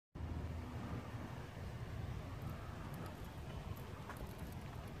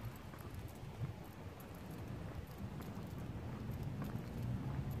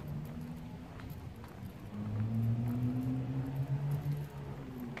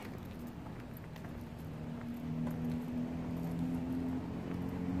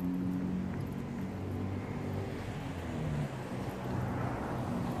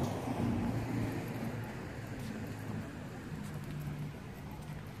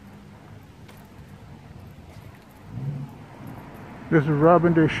This is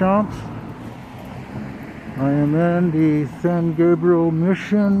Robin Deschamps. I am in the San Gabriel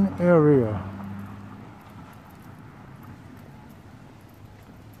Mission area.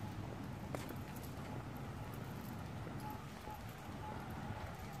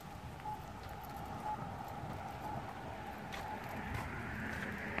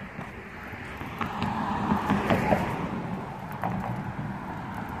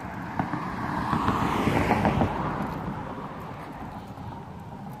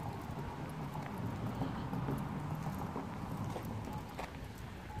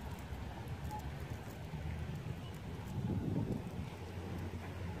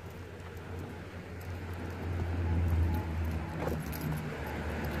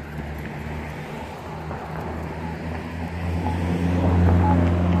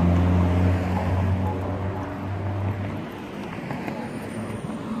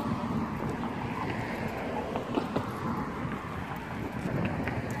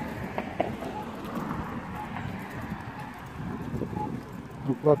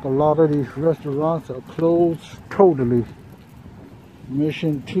 Look like a lot of these restaurants are closed totally.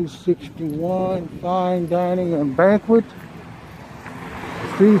 Mission 261, fine dining and banquet.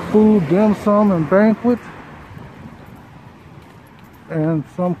 Seafood, dim sum and banquet. And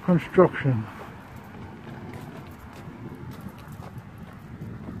some construction.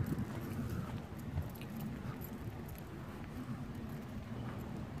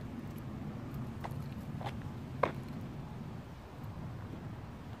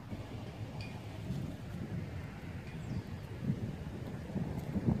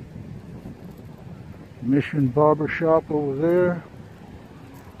 Mission barber shop over there.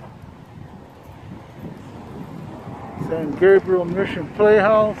 San Gabriel Mission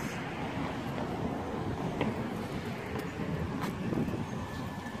Playhouse.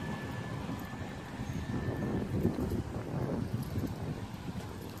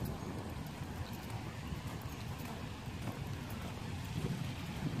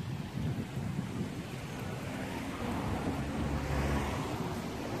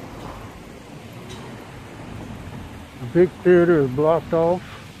 The big theater is blocked off.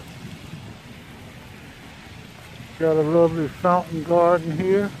 Got a lovely fountain garden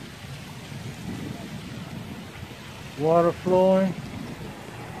here. Water flowing,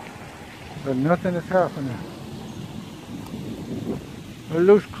 but nothing is happening. It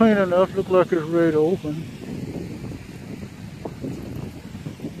looks clean enough, looks like it's ready to open.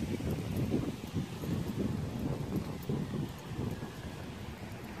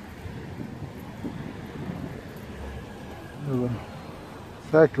 There's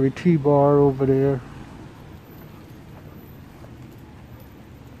a factory tea bar over there.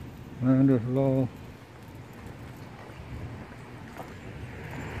 And there's low.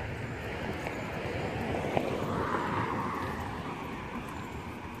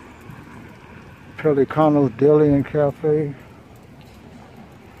 Pelicano's Deli and Cafe.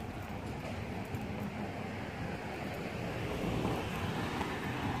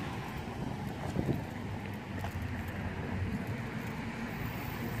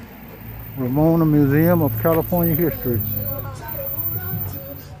 Ramona Museum of California History.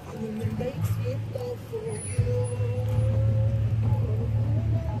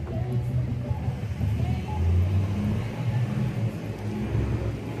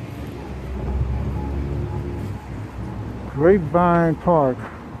 Grapevine Park.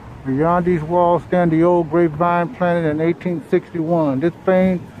 Beyond these walls stand the old grapevine planted in 1861. This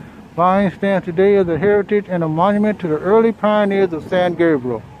famed vine stands today as a heritage and a monument to the early pioneers of San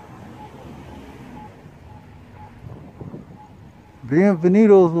Gabriel.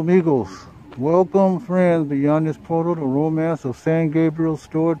 Bienvenidos amigos. Welcome friends beyond this portal. The romance of San Gabriel's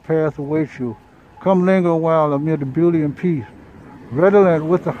stored past awaits you. Come linger a while amid the beauty and peace, redolent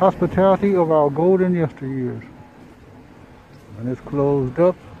with the hospitality of our golden yesteryears. And it's closed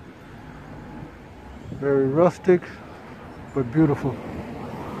up. Very rustic, but beautiful.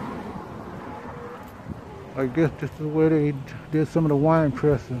 I guess this is the way they did some of the wine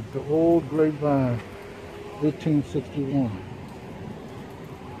pressing. The old grapevine, 1861.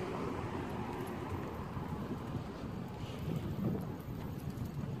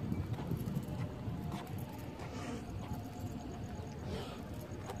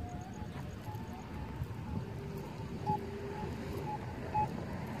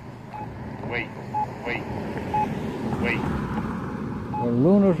 Wait. A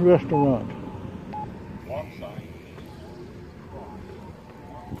Luna's Restaurant. One side.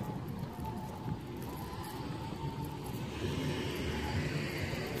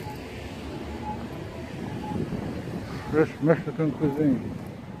 Fresh Mexican cuisine.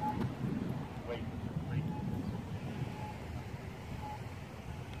 Wait.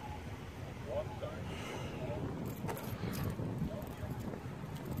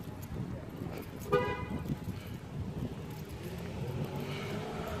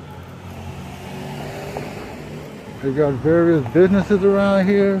 They got various businesses around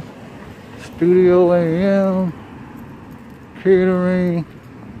here. Studio AM, catering,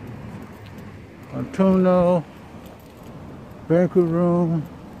 a tuno, banquet room.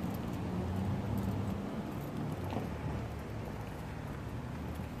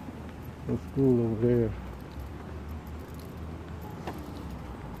 The school over there.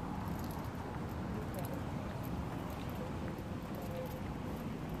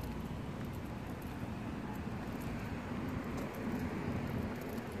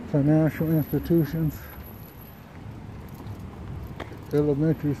 Financial institutions,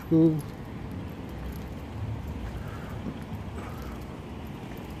 elementary schools.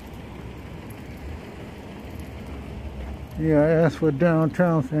 Yeah, I asked for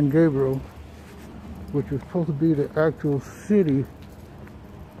downtown San Gabriel, which is supposed to be the actual city.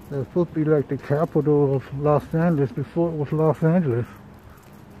 That's supposed to be like the capital of Los Angeles before it was Los Angeles.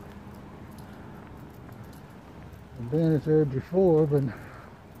 I've been there before, but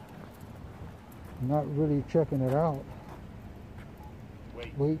not really checking it out.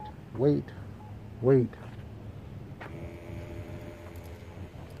 Wait.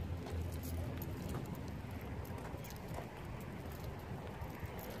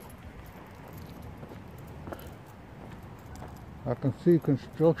 I can see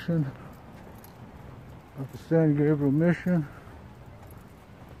construction of the San Gabriel Mission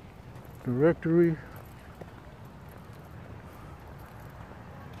directory.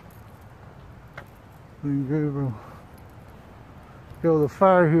 San Gabriel. There was a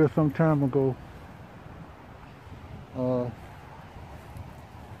fire here some time ago.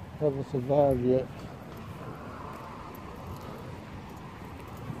 Haven't survived yet.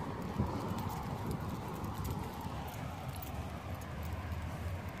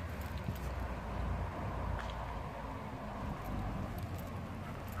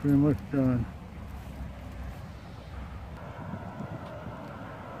 Pretty much done.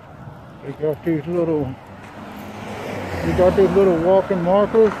 They got these little walking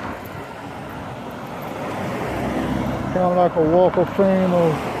markers. Kind of like a walk of fame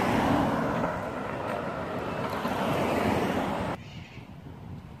of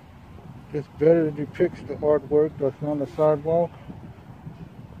this better depicts the artwork that's on the sidewalk.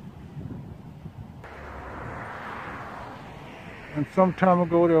 And some time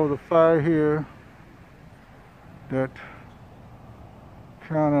ago there was a fire here that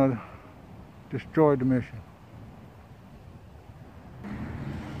kind of destroyed the mission.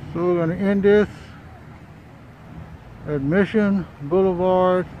 So we're going to end this at Mission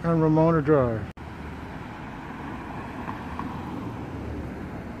Boulevard and Ramona Drive.